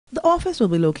The office will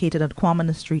be located at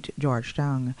Kwamana Street,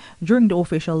 Georgetown. During the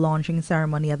official launching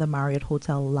ceremony at the Marriott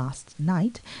Hotel last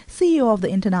night, CEO of the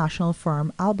international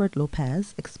firm Albert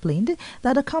Lopez explained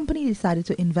that the company decided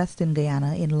to invest in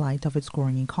Guyana in light of its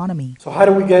growing economy. So how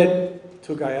do we get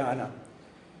to Guyana?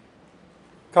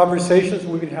 Conversations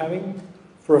we've been having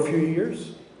for a few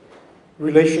years,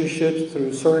 relationships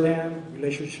through Suriname,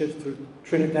 relationships through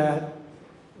Trinidad,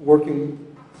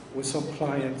 working with some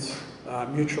clients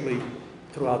mutually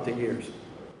throughout the years.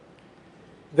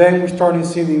 Then we started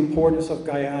seeing the importance of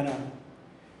Guyana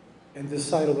in this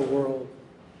side of the world.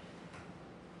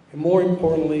 And more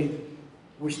importantly,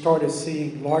 we started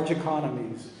seeing large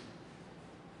economies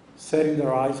setting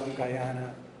their eyes on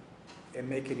Guyana and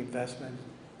making investments.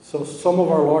 So some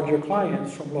of our larger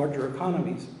clients from larger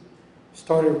economies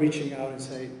started reaching out and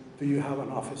say, do you have an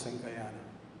office in Guyana?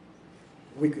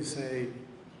 We could say,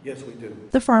 yes, we do.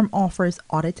 The firm offers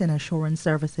audit and assurance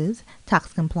services,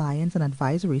 tax compliance and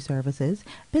advisory services,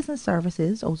 business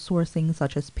services, outsourcing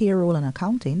such as payroll and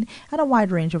accounting, and a wide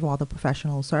range of other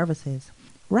professional services.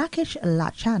 Rakesh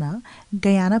Lachana,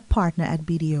 Guyana partner at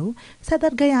BDO, said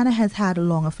that Guyana has had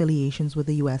long affiliations with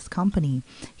the U.S. company.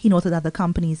 He noted that the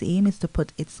company's aim is to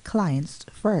put its clients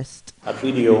first. At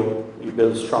BDO, we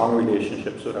build strong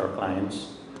relationships with our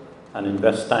clients and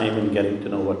invest time in getting to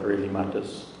know what really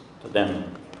matters to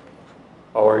them.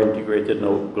 Our integrated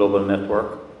global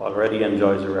network already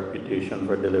enjoys a reputation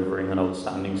for delivering an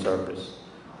outstanding service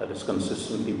that is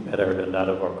consistently better than that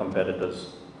of our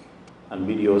competitors. And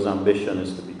BDO's ambition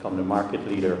is to become the market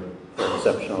leader for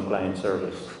exceptional client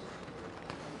service.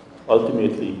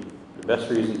 Ultimately, the best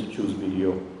reason to choose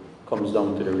BDO comes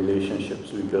down to the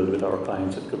relationships we build with our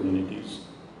clients and communities.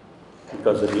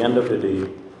 Because at the end of the day,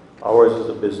 ours is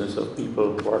a business of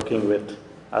people working with,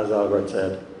 as Albert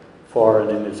said, for and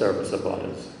in the service of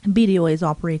others. BDO is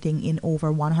operating in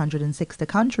over 160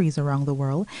 countries around the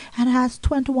world and has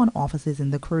 21 offices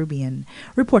in the Caribbean.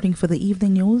 Reporting for the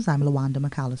Evening News, I'm Luanda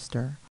McAllister.